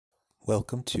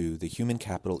Welcome to the Human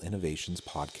Capital Innovations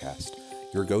Podcast,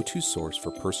 your go-to source for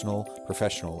personal,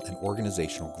 professional, and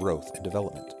organizational growth and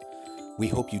development. We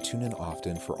hope you tune in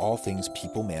often for all things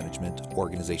people management,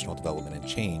 organizational development and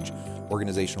change,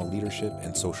 organizational leadership,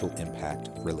 and social impact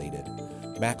related.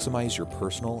 Maximize your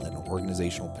personal and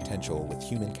organizational potential with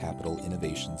Human Capital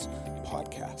Innovations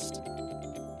Podcast.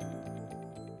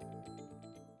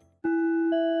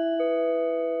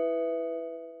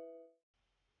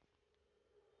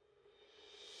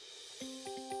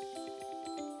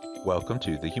 Welcome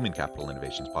to the Human Capital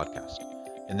Innovations Podcast.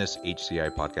 In this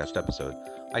HCI podcast episode,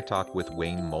 I talk with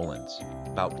Wayne Mullins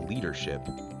about leadership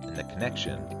and the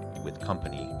connection with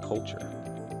company culture.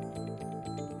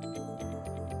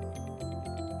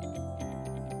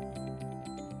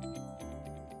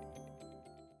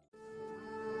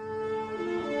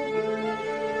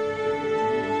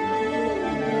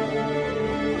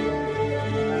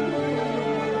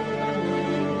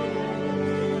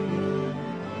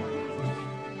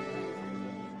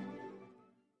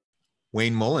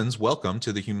 Wayne Mullins, welcome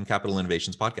to the Human Capital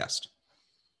Innovations Podcast.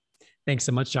 Thanks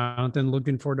so much, Jonathan.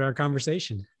 Looking forward to our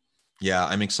conversation. Yeah,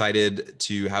 I'm excited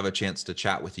to have a chance to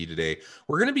chat with you today.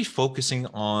 We're going to be focusing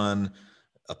on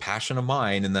a passion of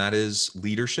mine, and that is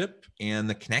leadership and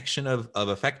the connection of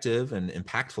effective and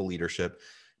impactful leadership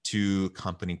to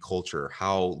company culture,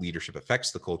 how leadership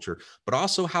affects the culture, but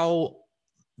also how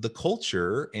the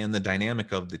culture and the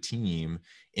dynamic of the team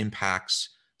impacts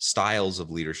styles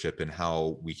of leadership and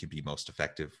how we could be most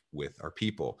effective with our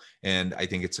people. And I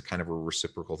think it's a kind of a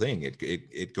reciprocal thing.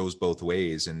 It goes both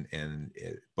ways, and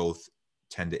both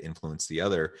tend to influence the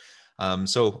other.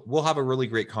 So we'll have a really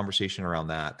great conversation around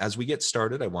that. As we get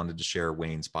started, I wanted to share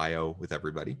Wayne's bio with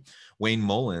everybody. Wayne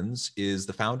Mullins is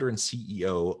the founder and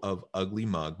CEO of Ugly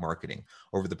Mug Marketing.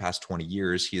 Over the past 20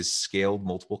 years, he has scaled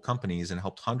multiple companies and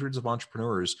helped hundreds of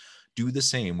entrepreneurs do the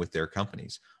same with their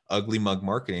companies. Ugly Mug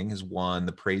Marketing has won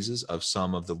the praises of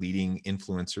some of the leading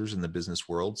influencers in the business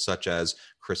world, such as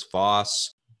Chris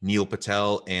Voss, Neil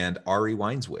Patel, and Ari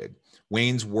Weinswig.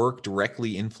 Wayne's work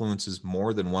directly influences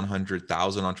more than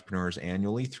 100,000 entrepreneurs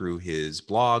annually through his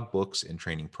blog, books, and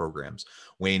training programs.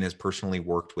 Wayne has personally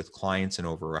worked with clients in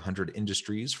over 100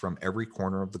 industries from every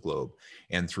corner of the globe.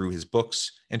 And through his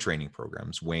books and training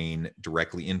programs, Wayne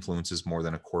directly influences more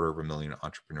than 250,000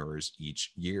 entrepreneurs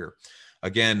each year.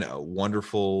 Again,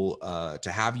 wonderful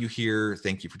to have you here.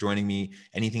 Thank you for joining me.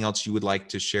 Anything else you would like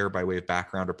to share by way of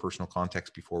background or personal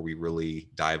context before we really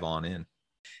dive on in?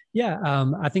 Yeah,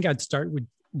 I think I'd start with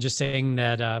just saying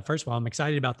that, first of all, I'm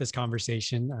excited about this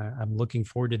conversation. I'm looking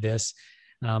forward to this.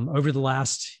 Over the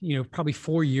last, probably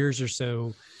 4 years or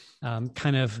so,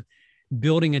 kind of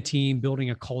building a team, building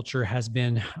a culture has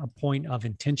been a point of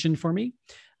intention for me.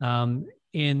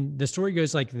 And the story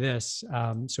goes like this.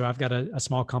 So I've got a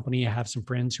small company. I have some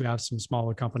friends who have some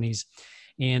smaller companies.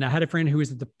 And I had a friend who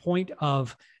was at the point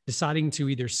of deciding to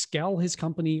either scale his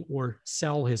company or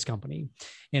sell his company.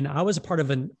 And I was a part of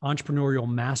an entrepreneurial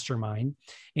mastermind.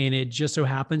 And it just so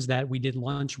happens that we did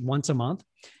lunch once a month.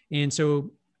 And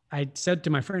so I said to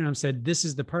my friend, I said, this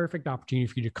is the perfect opportunity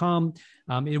for you to come.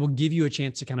 It will give you a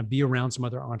chance to kind of be around some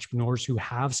other entrepreneurs who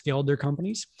have scaled their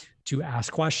companies, to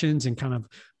ask questions and kind of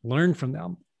learn from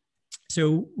them.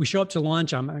 So we show up to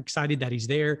lunch. I'm excited that he's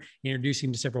there, introducing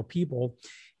him to several people.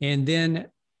 And then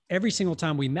every single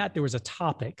time we met, there was a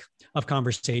topic of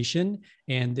conversation,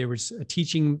 and there was a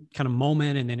teaching kind of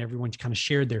moment. And then everyone kind of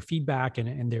shared their feedback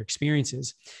and their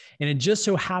experiences. And it just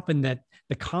so happened that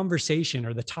the conversation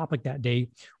or the topic that day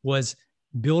was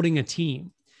building a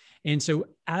team. And so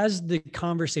as the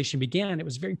conversation began, it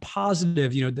was very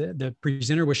positive. The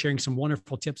presenter was sharing some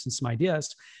wonderful tips and some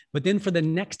ideas. But then for the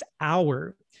next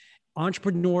hour,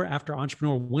 entrepreneur after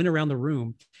entrepreneur went around the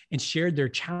room and shared their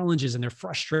challenges and their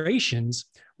frustrations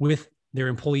with their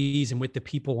employees and with the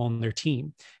people on their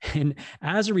team. And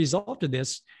as a result of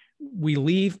this, we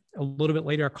leave a little bit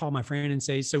later. I call my friend and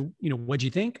say, so, what'd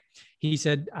you think? He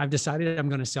said, I've decided I'm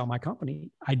going to sell my company.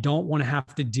 I don't want to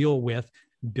have to deal with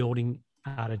building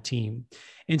out a team.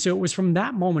 And so it was from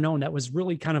that moment on, that was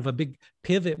really kind of a big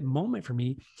pivot moment for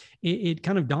me. It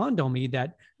kind of dawned on me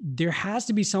that there has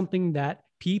to be something that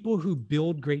people who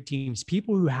build great teams,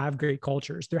 people who have great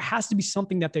cultures, there has to be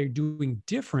something that they're doing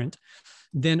different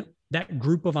than that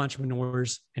group of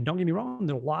entrepreneurs. And don't get me wrong,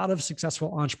 there are a lot of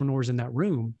successful entrepreneurs in that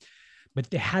room,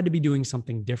 but they had to be doing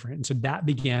something different. And so that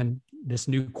began this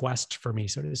new quest for me,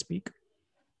 so to speak.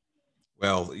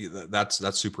 Well, that's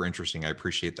super interesting. I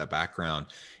appreciate that background.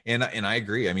 And I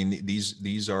agree. I mean,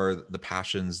 these are the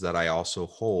passions that I also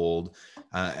hold.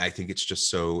 I think it's just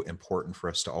so important for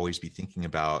us to always be thinking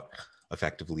about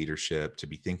effective leadership, to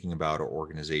be thinking about our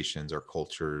organizations, our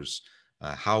cultures,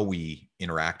 how we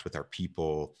interact with our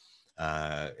people.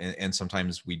 And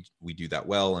sometimes we do that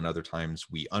well, and other times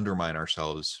we undermine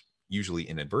ourselves, usually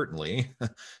inadvertently,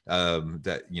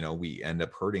 that, we end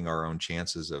up hurting our own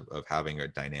chances of having a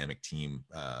dynamic team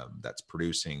that's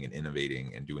producing and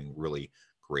innovating and doing really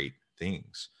great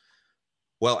things.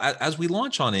 Well, as we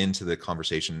launch on into the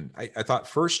conversation, I thought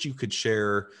first you could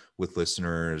share with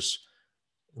listeners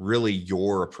really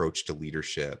your approach to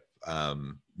leadership.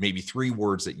 Maybe 3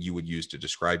 words that you would use to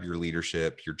describe your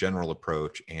leadership, your general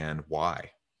approach, and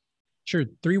why. Sure.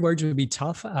 3 words would be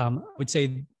tough. I would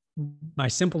say my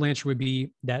simple answer would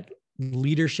be that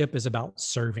leadership is about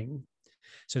serving.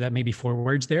 So that may be 4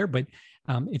 words there, but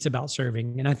it's about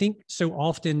serving. And I think so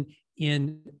often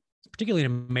particularly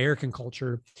in American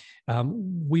culture,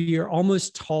 we are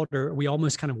almost taught, or we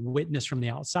almost kind of witness from the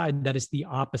outside, that it's the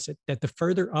opposite, that the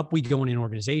further up we go in an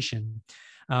organization,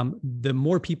 the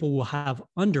more people will have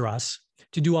under us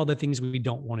to do all the things we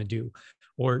don't want to do,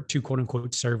 or to quote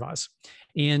unquote serve us.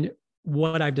 And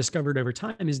what I've discovered over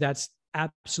time is that's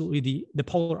absolutely the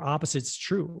polar opposite's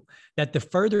true, that the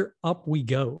further up we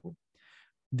go,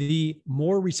 the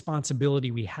more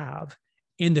responsibility we have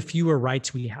and the fewer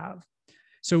rights we have.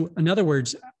 So in other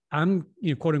words, I'm,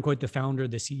 quote unquote, the founder,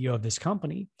 the CEO of this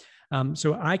company.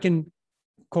 So I can,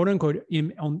 quote unquote,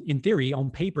 in theory,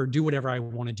 on paper, do whatever I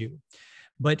want to do.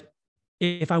 But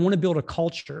if I want to build a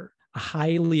culture, a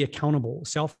highly accountable,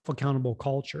 self-accountable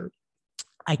culture,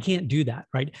 I can't do that,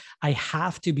 right? I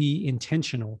have to be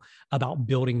intentional about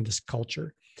building this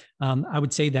culture. I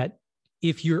would say that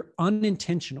if you're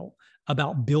unintentional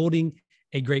about building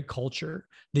a great culture,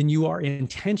 then you are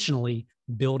intentionally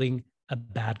building a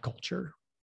bad culture.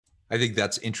 I think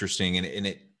that's interesting.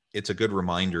 And it's a good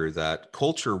reminder that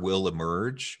culture will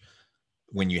emerge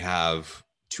when you have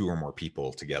 2 or more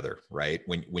people together, right?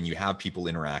 When you have people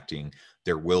interacting,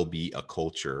 there will be a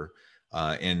culture.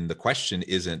 And the question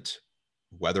isn't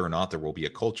whether or not there will be a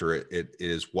culture. It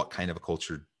is, what kind of a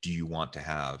culture do you want to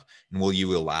have? And will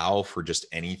you allow for just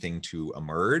anything to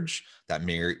emerge that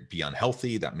may be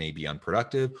unhealthy, that may be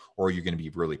unproductive, or are you going to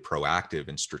be really proactive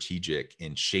and strategic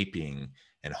in shaping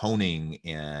and honing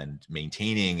and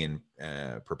maintaining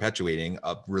and perpetuating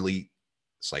a really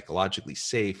psychologically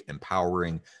safe,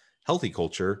 empowering, healthy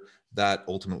culture that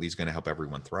ultimately is going to help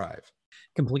everyone thrive?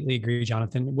 Completely agree,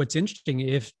 Jonathan. What's interesting,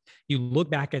 if you look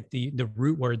back at the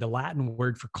root word, the Latin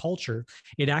word for culture,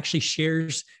 it actually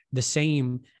shares the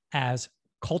same as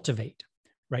cultivate,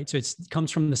 right? So it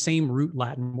comes from the same root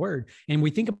Latin word. And we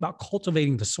think about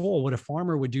cultivating the soil, what a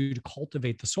farmer would do to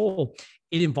cultivate the soil.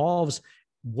 It involves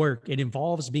work. It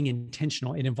involves being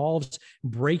intentional. It involves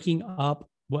breaking up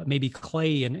what may be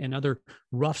clay and other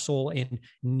rough soil and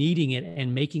kneading it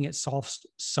and making it soft,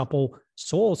 supple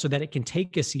soil so that it can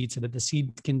take a seed, so that the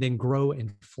seed can then grow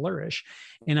and flourish.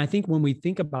 And I think when we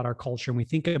think about our culture and we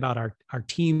think about our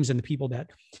teams and the people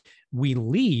that we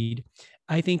lead,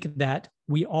 I think that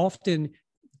we often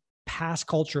pass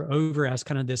culture over as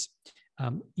kind of this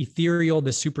ethereal,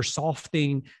 the super soft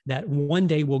thing that one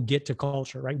day we'll get to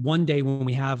culture, right? One day when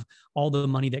we have all the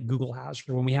money that Google has,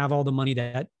 or when we have all the money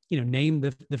that, name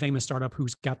the famous startup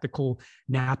who's got the cool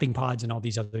napping pods and all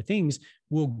these other things,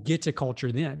 we'll get to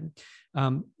culture then.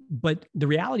 But the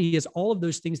reality is all of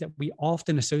those things that we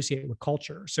often associate with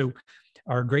culture, so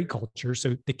our great culture,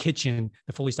 so the kitchen,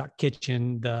 the fully stocked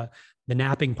kitchen, the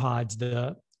napping pods,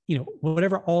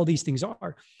 whatever all these things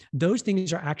are, those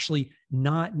things are actually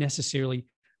not necessarily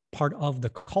part of the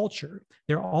culture.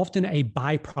 They're often a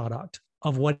byproduct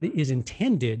of what is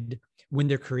intended when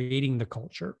they're creating the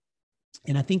culture.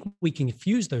 And I think we can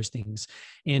confuse those things.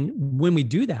 And when we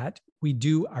do that, we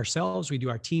do ourselves, we do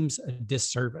our teams a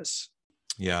disservice.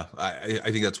 Yeah, I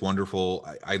think that's wonderful.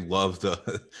 I love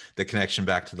the connection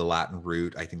back to the Latin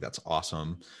root. I think that's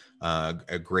awesome.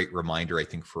 A great reminder, I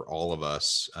think, for all of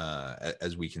us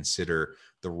as we consider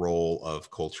the role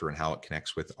of culture and how it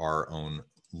connects with our own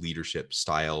leadership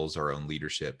styles, our own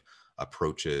leadership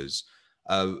approaches.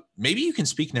 Maybe you can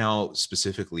speak now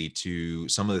specifically to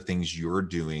some of the things you're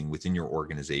doing within your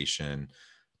organization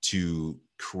to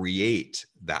create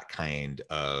that kind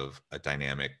of a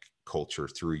dynamic culture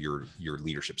through your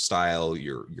leadership style,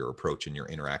 your approach, and your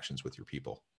interactions with your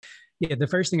people. Yeah, the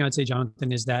first thing I'd say,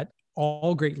 Jonathan, is that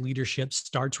all great leadership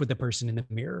starts with the person in the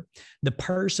mirror. The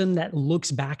person that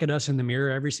looks back at us in the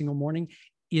mirror every single morning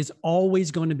is always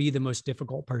going to be the most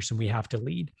difficult person we have to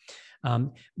lead.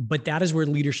 But that is where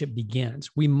leadership begins.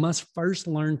 We must first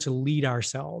learn to lead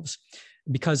ourselves,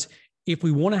 because if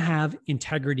we want to have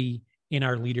integrity in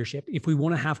our leadership, if we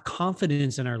want to have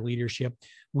confidence in our leadership,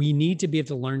 we need to be able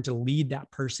to learn to lead that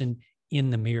person in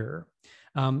the mirror.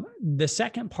 The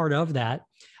second part of that,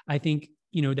 I think,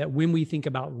 that when we think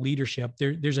about leadership,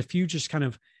 there's a few just kind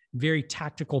of very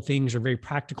tactical things or very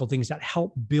practical things that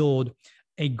help build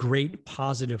a great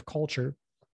positive culture.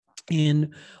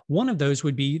 And one of those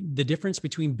would be the difference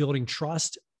between building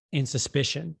trust and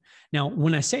suspicion. Now,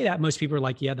 when I say that, most people are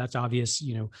like, yeah, that's obvious.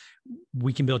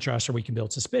 We can build trust or we can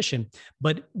build suspicion.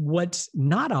 But what's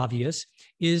not obvious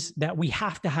is that we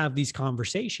have to have these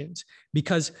conversations,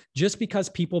 because just because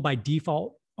people by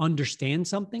default understand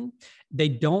something, they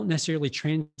don't necessarily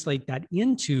translate that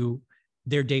into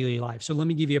their daily life. So let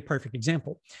me give you a perfect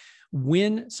example.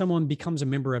 When someone becomes a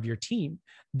member of your team,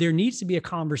 there needs to be a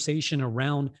conversation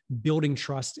around building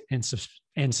trust and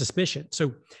suspicion.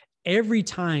 So every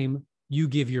time you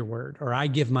give your word or I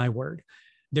give my word,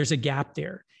 there's a gap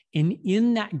there. And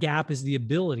in that gap is the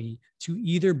ability to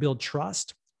either build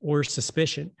trust or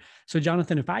suspicion. So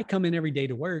Jonathan, if I come in every day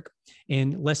to work,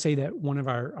 and let's say that one of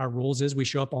our rules is we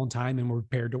show up on time and we're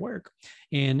prepared to work,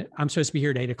 and I'm supposed to be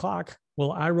here at 8:00.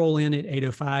 Well, I roll in at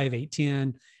 8:05,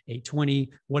 8:10, 8:20,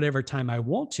 whatever time I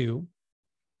want to.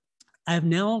 I've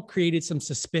now created some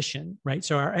suspicion, right?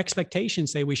 So our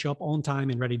expectations say we show up on time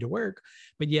and ready to work,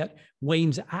 but yet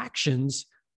Wayne's actions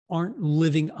aren't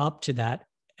living up to that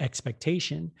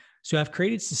expectation. So I've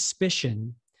created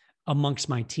suspicion amongst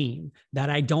my team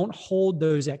that I don't hold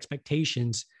those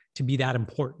expectations to be that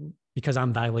important because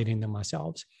I'm violating them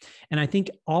myself. And I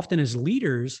think often as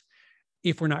leaders,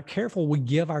 if we're not careful, we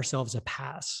give ourselves a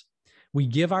pass. We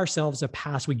give ourselves a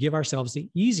pass. We give ourselves the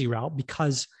easy route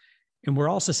because, and we're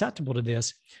all susceptible to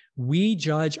this, we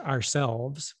judge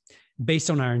ourselves based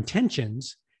on our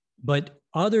intentions, but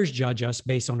others judge us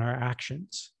based on our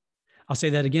actions. I'll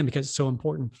say that again because it's so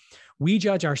important. We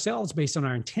judge ourselves based on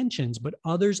our intentions, but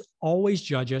others always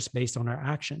judge us based on our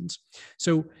actions.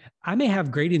 So I may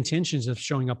have great intentions of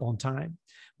showing up on time,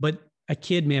 but a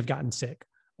kid may have gotten sick,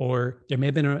 or there may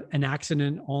have been an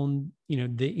accident on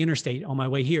the interstate on my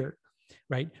way here,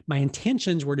 right? My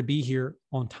intentions were to be here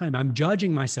on time. I'm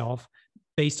judging myself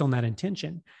based on that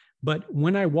intention. But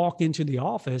when I walk into the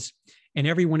office and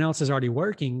everyone else is already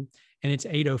working and it's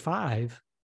 8:05,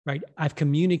 right? I've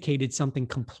communicated something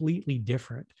completely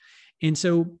different. And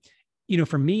so,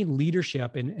 for me,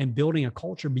 leadership and building a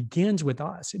culture begins with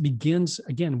us. It begins,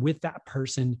 again, with that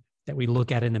person that we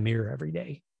look at in the mirror every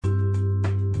day.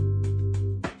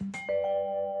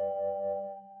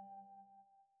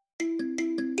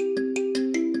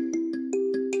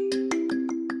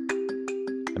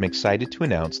 I'm excited to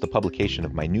announce the publication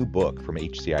of my new book from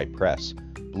HCI Press,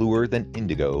 Bluer Than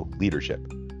Indigo Leadership: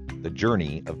 The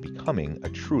Journey of Becoming a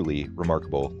Truly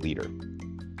Remarkable Leader.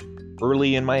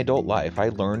 Early in my adult life, I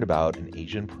learned about an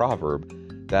Asian proverb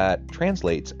that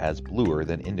translates as bluer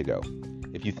than indigo.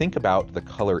 If you think about the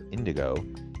color indigo,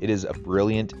 it is a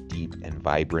brilliant, deep, and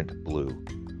vibrant blue,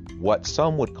 what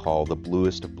some would call the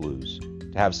bluest of blues.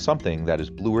 To have something that is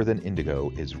bluer than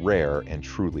indigo is rare and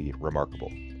truly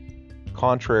remarkable.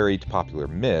 Contrary to popular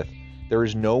myth, there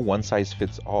is no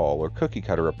one-size-fits-all or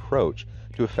cookie-cutter approach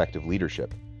to effective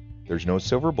leadership. There's no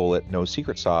silver bullet, no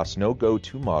secret sauce, no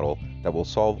go-to model that will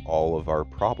solve all of our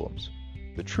problems.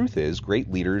 The truth is,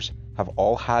 great leaders have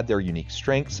all had their unique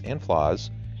strengths and flaws,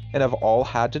 and have all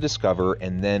had to discover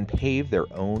and then pave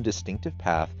their own distinctive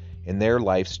path in their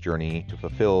life's journey to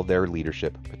fulfill their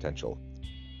leadership potential.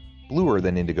 Bluer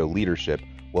Than Indigo Leadership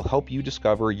will help you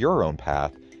discover your own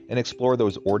path and explore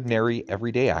those ordinary,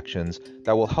 everyday actions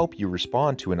that will help you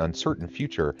respond to an uncertain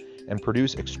future and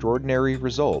produce extraordinary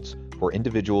results for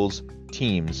individuals,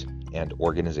 teams, and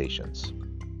organizations.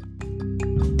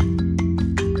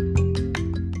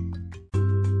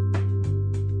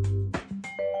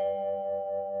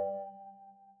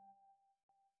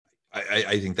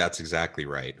 I think that's exactly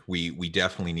right. We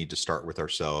definitely need to start with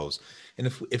ourselves. And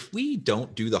if we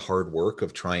don't do the hard work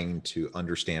of trying to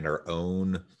understand our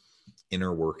own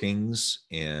inner workings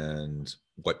and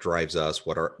what drives us,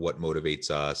 what motivates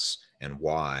us and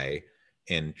why,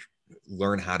 and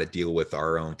learn how to deal with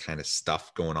our own kind of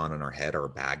stuff going on in our head, our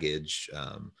baggage,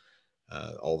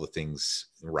 all the things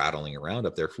rattling around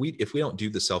up there. If we don't do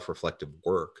the self-reflective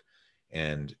work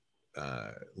and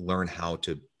learn how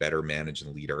to better manage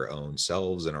and lead our own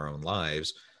selves and our own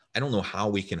lives, I don't know how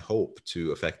we can hope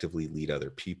to effectively lead other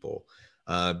people.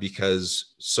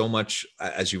 Because so much,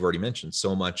 as you've already mentioned,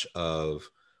 so much of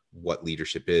what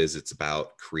leadership is, it's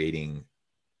about creating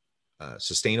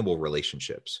sustainable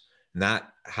relationships. And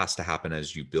that has to happen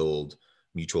as you build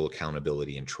mutual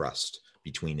accountability and trust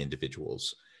between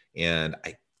individuals. And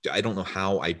I don't know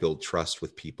how I build trust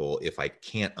with people if I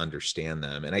can't understand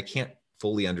them. And I can't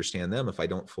fully understand them if I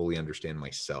don't fully understand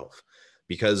myself,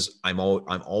 because I'm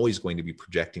always going to be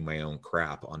projecting my own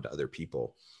crap onto other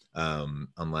people.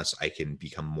 unless I can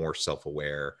become more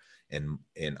self-aware and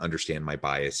understand my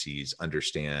biases,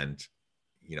 understand,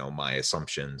 my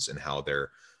assumptions and how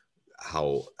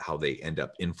they end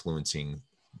up influencing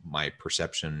my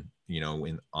perception,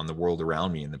 on the world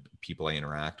around me and the people I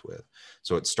interact with.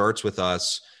 So it starts with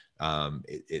us.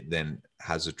 It then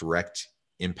has a direct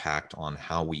impact on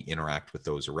how we interact with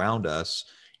those around us,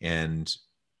 and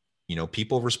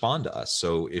people respond to us.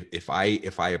 So if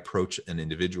I approach an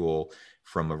individual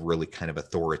from a really kind of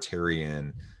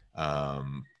authoritarian,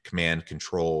 command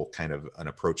control kind of an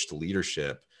approach to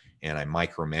leadership, and I'm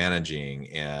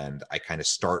micromanaging, and I kind of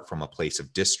start from a place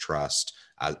of distrust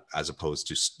as opposed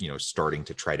to, starting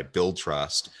to try to build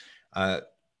trust.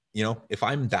 If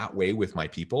I'm that way with my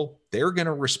people, they're going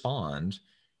to respond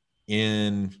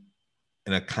in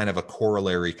a kind of a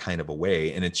corollary kind of a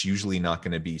way. And it's usually not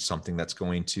going to be something that's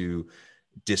going to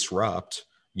disrupt,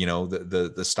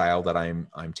 the style that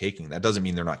I'm taking. That doesn't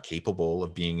mean they're not capable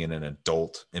of being in an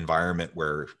adult environment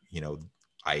where,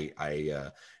 I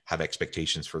have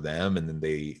expectations for them, and then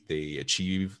they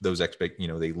achieve those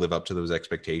they live up to those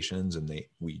expectations, and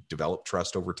we develop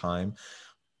trust over time.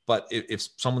 But if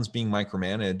someone's being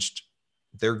micromanaged,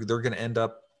 they're going to end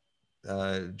up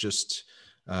just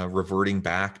reverting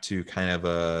back to kind of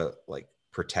a like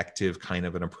protective kind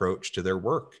of an approach to their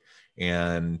work.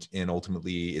 And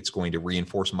ultimately it's going to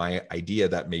reinforce my idea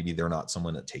that maybe they're not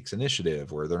someone that takes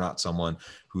initiative, or they're not someone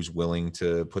who's willing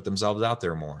to put themselves out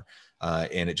there more.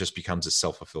 And it just becomes a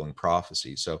self-fulfilling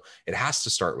prophecy. So it has to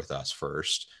start with us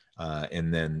first.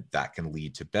 And then that can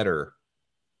lead to better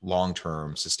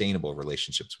long-term sustainable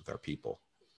relationships with our people.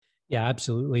 Yeah,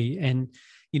 absolutely. And,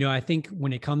 I think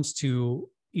when it comes to,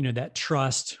 that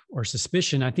trust or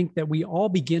suspicion, I think that we all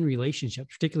begin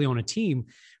relationships, particularly on a team.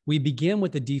 We begin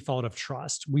with the default of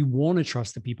trust. We want to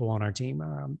trust the people on our team.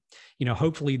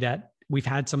 Hopefully that we've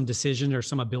had some decision or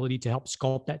some ability to help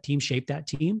sculpt that team, shape that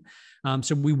team.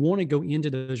 So we want to go into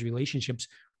those relationships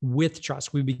with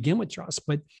trust. We begin with trust,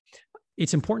 but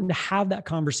it's important to have that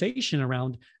conversation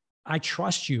around, I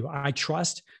trust you. I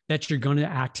trust that you're going to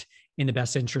act in the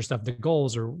best interest of the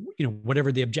goals, or,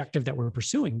 whatever the objective that we're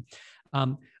pursuing.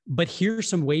 But here's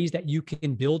some ways that you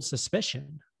can build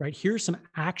suspicion, right? Here's some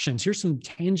actions. Here's some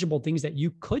tangible things that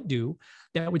you could do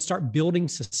that would start building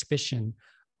suspicion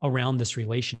around this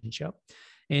relationship.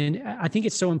 And I think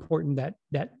it's so important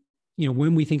that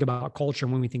when we think about culture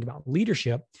and when we think about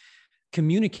leadership,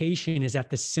 communication is at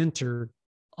the center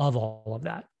of all of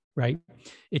that, right?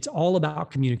 It's all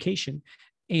about communication.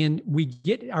 And we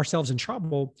get ourselves in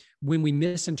trouble when we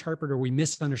misinterpret or we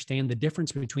misunderstand the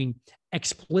difference between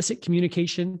explicit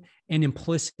communication and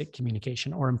implicit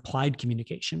communication or implied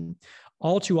communication.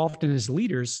 All too often as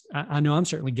leaders, I know I'm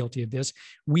certainly guilty of this,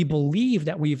 we believe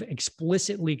that we've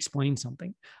explicitly explained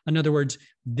something. In other words,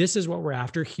 this is what we're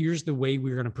after. Here's the way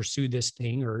we're going to pursue this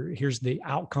thing, or here's the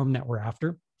outcome that we're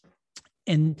after.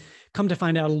 And come to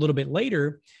find out a little bit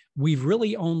later, we've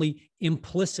really only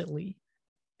implicitly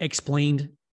explained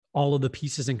all of the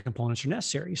pieces and components are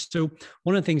necessary. So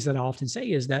one of the things that I often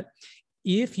say is that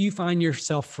if you find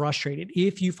yourself frustrated,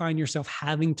 if you find yourself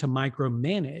having to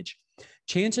micromanage,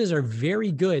 chances are very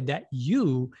good that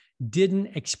you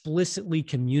didn't explicitly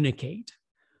communicate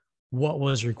what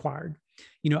was required.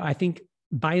 I think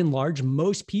by and large,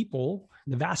 most people,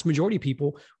 the vast majority of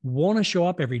people, want to show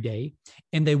up every day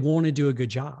and they want to do a good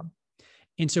job.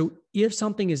 And so if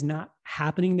something is not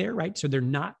happening there, right, so they're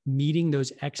not meeting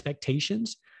those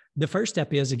expectations, the first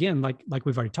step is, again, like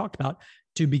we've already talked about,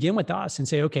 to begin with us and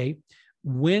say, okay,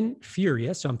 when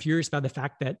furious, so I'm furious about the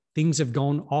fact that things have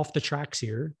gone off the tracks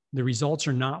here, the results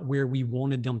are not where we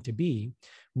wanted them to be.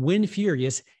 When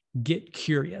furious, get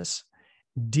curious.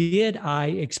 Did I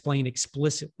explain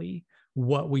explicitly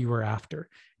what we were after?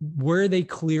 Were they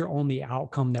clear on the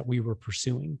outcome that we were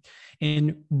pursuing?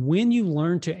 And when you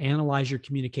learn to analyze your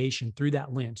communication through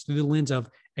that lens, through the lens of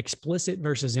explicit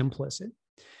versus implicit,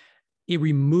 it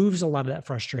removes a lot of that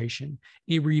frustration.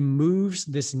 It removes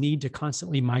this need to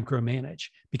constantly micromanage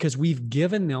because we've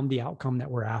given them the outcome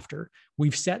that we're after.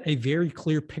 We've set a very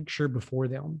clear picture before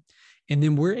them. And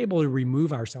then we're able to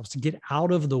remove ourselves, to get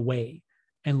out of the way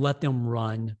and let them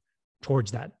run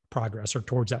towards that progress or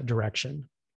towards that direction.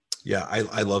 Yeah,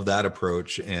 I love that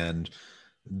approach and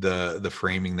the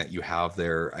framing that you have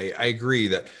there. I agree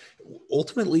that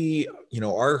ultimately,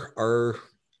 our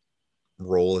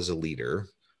role as a leader,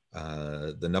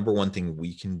 the number one thing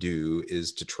we can do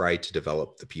is to try to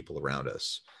develop the people around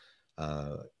us.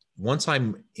 Once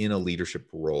I'm in a leadership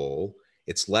role,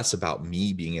 it's less about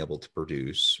me being able to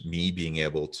produce, me being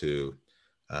able to,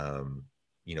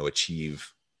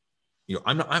 achieve,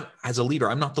 I'm as a leader,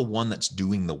 I'm not the one that's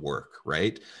doing the work,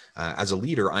 right? As a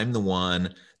leader, I'm the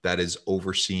one that is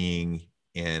overseeing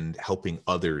and helping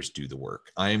others do the work.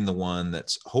 I'm the one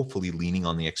that's hopefully leaning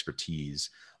on the expertise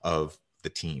of the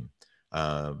team.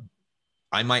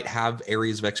 I might have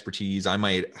areas of expertise. I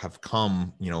might have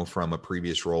come, from a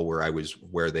previous role where I was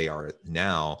where they are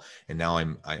now, and now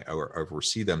I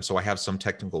oversee them. So I have some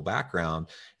technical background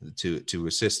to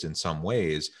assist in some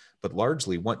ways. But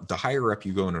largely, the higher up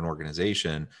you go in an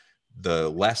organization, the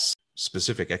less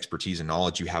specific expertise and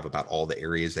knowledge you have about all the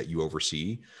areas that you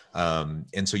oversee. And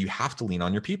so you have to lean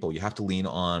on your people. You have to lean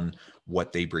on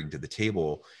what they bring to the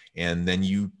table, and then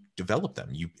you develop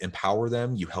them. You empower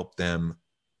them. You help them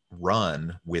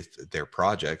run with their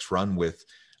projects, run with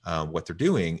what they're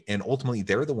doing. And ultimately,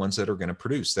 they're the ones that are going to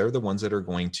produce. They're the ones that are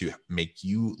going to make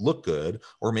you look good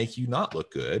or make you not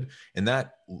look good. And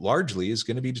that largely is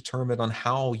going to be determined on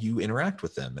how you interact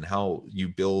with them and how you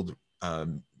build,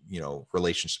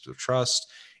 relationships of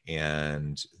trust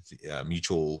and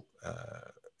mutual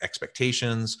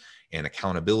expectations and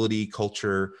accountability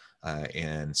culture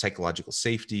and psychological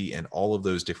safety and all of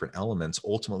those different elements.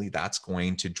 Ultimately, that's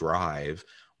going to drive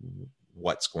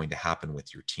what's going to happen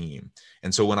with your team.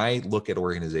 And so when I look at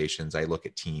organizations, I look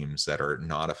at teams that are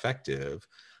not effective.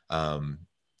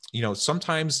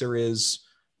 Sometimes there is,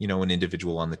 an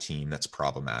individual on the team that's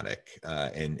problematic.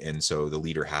 And so the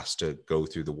leader has to go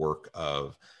through the work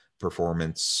of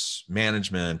performance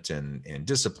management and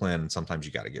discipline. And sometimes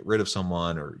you got to get rid of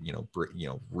someone or,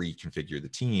 reconfigure the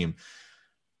team.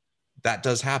 That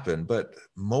does happen. But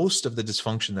most of the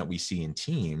dysfunction that we see in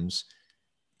teams,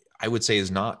 I would say, is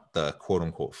not the quote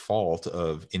unquote fault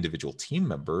of individual team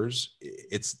members.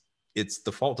 It's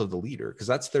the fault of the leader, because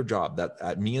that's their job.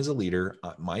 Me as a leader,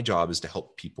 my job is to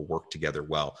help people work together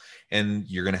well. And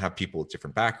you're going to have people with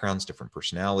different backgrounds, different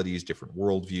personalities, different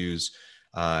worldviews.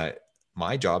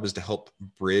 My job is to help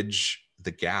bridge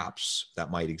the gaps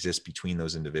that might exist between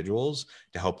those individuals,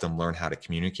 to help them learn how to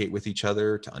communicate with each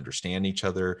other, to understand each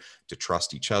other, to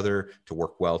trust each other, to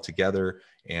work well together.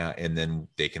 And then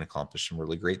they can accomplish some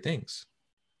really great things.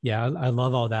 Yeah, I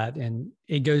love all that. And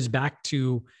it goes back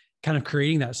to kind of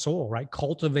creating that soul, right?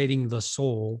 Cultivating the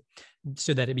soul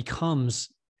so that it becomes,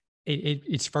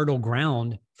 it's fertile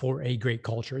ground for a great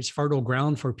culture. It's fertile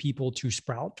ground for people to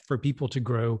sprout, for people to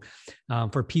grow,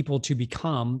 for people to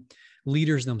become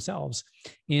leaders themselves.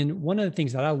 And one of the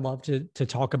things that I love to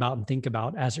talk about and think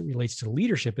about as it relates to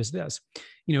leadership is this.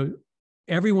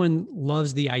 Everyone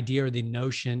loves the idea or the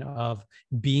notion of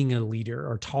being a leader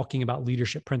or talking about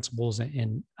leadership principles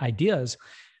and ideas.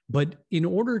 But in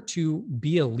order to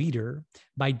be a leader,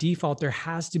 by default, there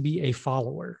has to be a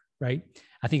follower, right?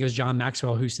 I think it was John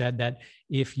Maxwell who said that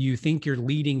if you think you're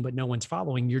leading, but no one's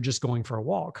following, you're just going for a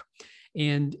walk.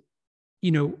 And,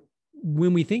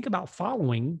 when we think about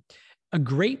following, a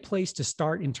great place to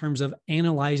start in terms of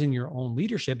analyzing your own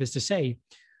leadership is to say,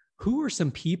 who are some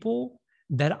people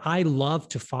that I love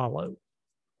to follow?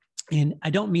 And I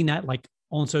don't mean that like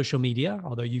on social media,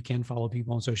 although you can follow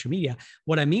people on social media.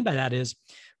 What I mean by that is,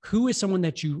 who is someone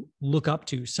that you look up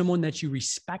to, someone that you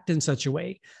respect in such a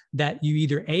way that you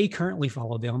either A, currently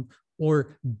follow them,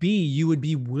 or B, you would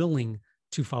be willing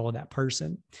to follow that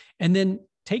person. And then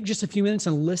take just a few minutes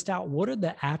and list out what are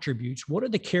the attributes, what are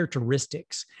the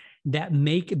characteristics that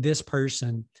make this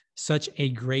person such a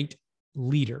great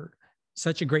leader,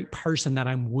 such a great person that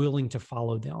I'm willing to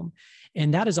follow them.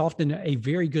 And that is often a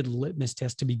very good litmus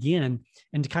test to begin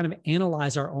and to kind of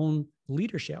analyze our own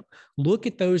leadership. Look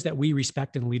at those that we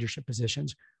respect in leadership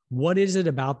positions. What is it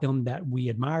about them that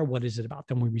we admire? What is it about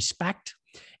them we respect?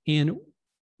 And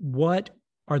what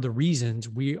are the reasons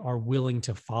we are willing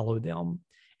to follow them?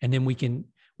 And then we can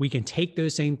take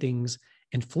those same things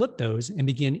and flip those and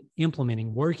begin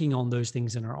implementing, working on those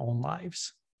things in our own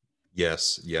lives.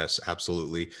 Yes,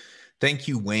 absolutely. Thank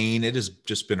you, Wayne. It has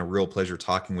just been a real pleasure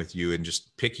talking with you and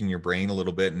just picking your brain a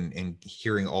little bit and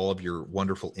hearing all of your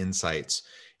wonderful insights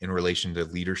in relation to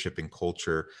leadership and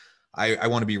culture. I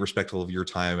want to be respectful of your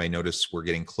time. I notice we're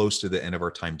getting close to the end of our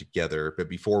time together, but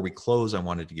before we close, I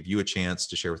wanted to give you a chance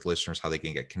to share with listeners how they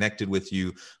can get connected with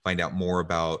you, find out more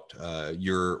about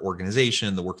your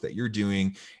organization, the work that you're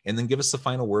doing, and then give us the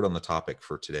final word on the topic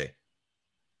for today.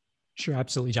 Sure,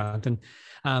 absolutely, Jonathan.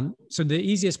 So the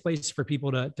easiest place for people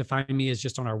to find me is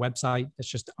just on our website. It's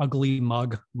just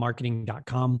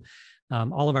uglymugmarketing.com.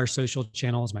 All of our social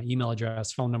channels, my email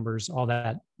address, phone numbers, all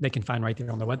that they can find right there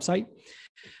on the website.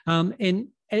 And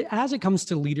as it comes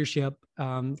to leadership,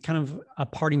 kind of a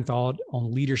parting thought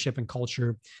on leadership and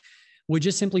culture would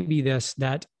just simply be this,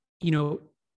 that,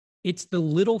 it's the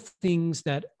little things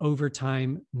that over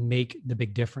time make the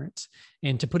big difference.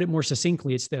 And to put it more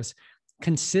succinctly, it's this: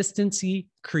 consistency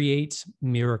creates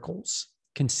miracles.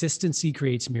 Consistency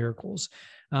creates miracles.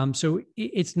 So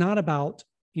it's not about,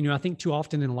 I think too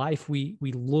often in life, we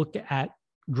look at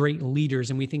great leaders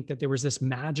and we think that there was this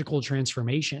magical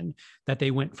transformation, that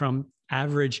they went from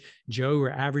average Joe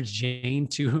or average Jane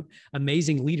to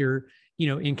amazing leader,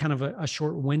 in kind of a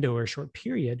short window or a short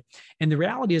period. And the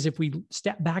reality is, if we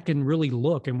step back and really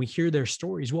look and we hear their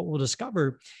stories, what we'll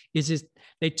discover is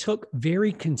they took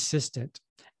very consistent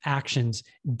actions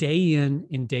day in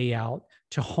and day out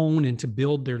to hone and to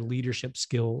build their leadership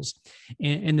skills.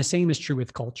 And the same is true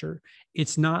with culture.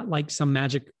 It's not like some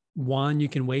magic wand you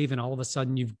can wave and all of a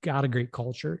sudden you've got a great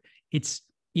culture. It's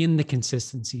in the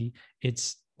consistency.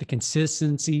 It's the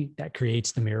consistency that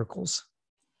creates the miracles.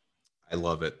 I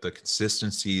love it. The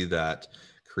consistency that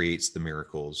creates the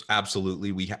miracles.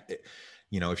 Absolutely.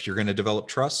 If you're going to develop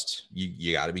trust,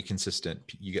 you got to be consistent.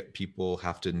 People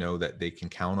have to know that they can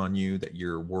count on you, that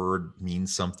your word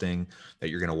means something, that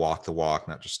you're going to walk the walk,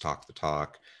 not just talk the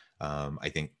talk. I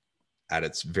think at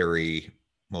its very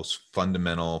most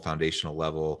fundamental, foundational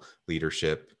level,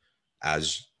 leadership,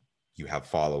 as you have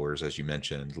followers, as you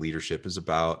mentioned, leadership is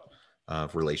about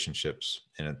relationships,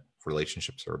 and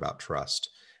relationships are about trust.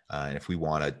 And if we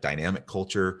want a dynamic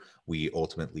culture, we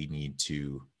ultimately need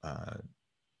to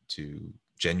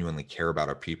genuinely care about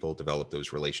our people, develop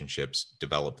those relationships,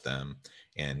 develop them,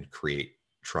 and create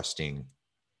trusting,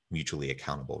 mutually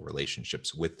accountable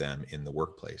relationships with them in the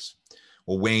workplace.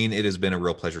 Well, Wayne, it has been a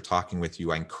real pleasure talking with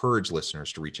you. I encourage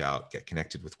listeners to reach out, get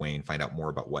connected with Wayne, find out more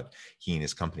about what he and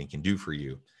his company can do for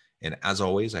you. And as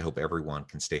always, I hope everyone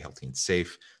can stay healthy and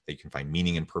safe, that you can find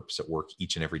meaning and purpose at work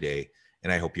each and every day.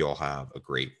 And I hope you all have a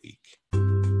great week.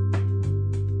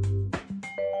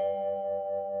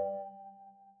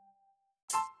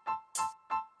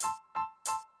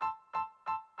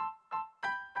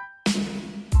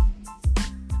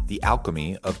 The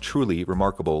alchemy of truly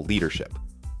remarkable leadership.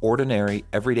 Ordinary,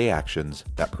 everyday actions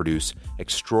that produce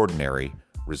extraordinary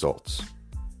results.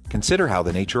 Consider how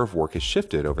the nature of work has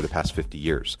shifted over the past 50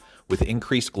 years. With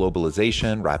increased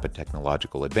globalization, rapid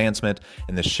technological advancement,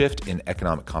 and the shift in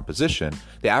economic composition,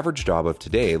 the average job of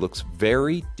today looks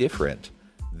very different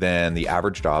than the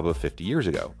average job of 50 years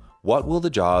ago. What will the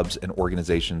jobs and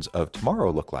organizations of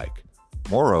tomorrow look like?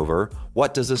 Moreover,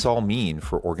 what does this all mean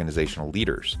for organizational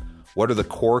leaders? What are the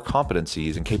core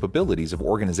competencies and capabilities of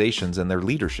organizations and their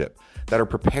leadership that are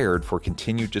prepared for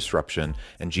continued disruption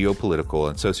and geopolitical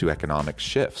and socioeconomic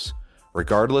shifts?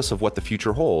 Regardless of what the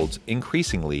future holds,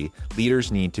 increasingly,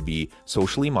 leaders need to be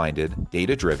socially minded,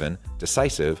 data-driven,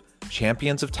 decisive,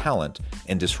 champions of talent,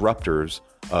 and disruptors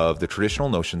of the traditional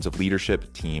notions of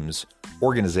leadership, teams,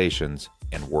 organizations,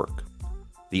 and work.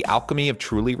 The alchemy of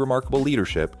truly remarkable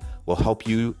leadership will help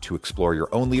you to explore your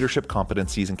own leadership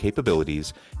competencies and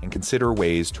capabilities and consider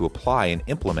ways to apply and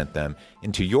implement them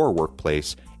into your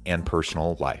workplace and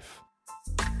personal life.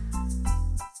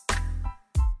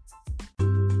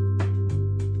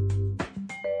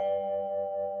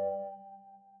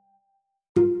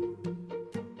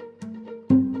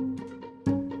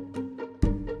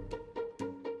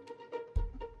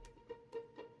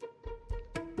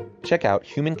 Check out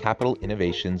Human Capital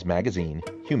Innovations magazine,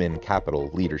 Human Capital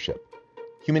Leadership.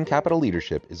 Human Capital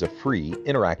Leadership is a free,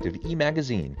 interactive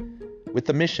e-magazine with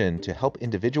the mission to help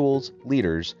individuals,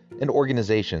 leaders, and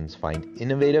organizations find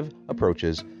innovative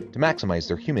approaches to maximize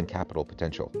their human capital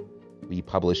potential. We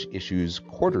publish issues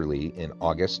quarterly in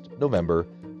August, November,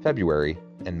 February,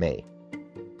 and May.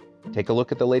 Take a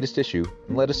look at the latest issue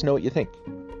and let us know what you think.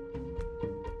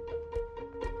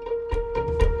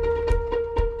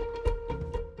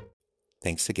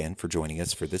 Thanks again for joining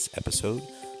us for this episode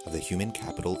of the Human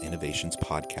Capital Innovations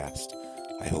Podcast.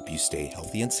 I hope you stay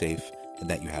healthy and safe and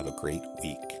that you have a great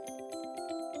week.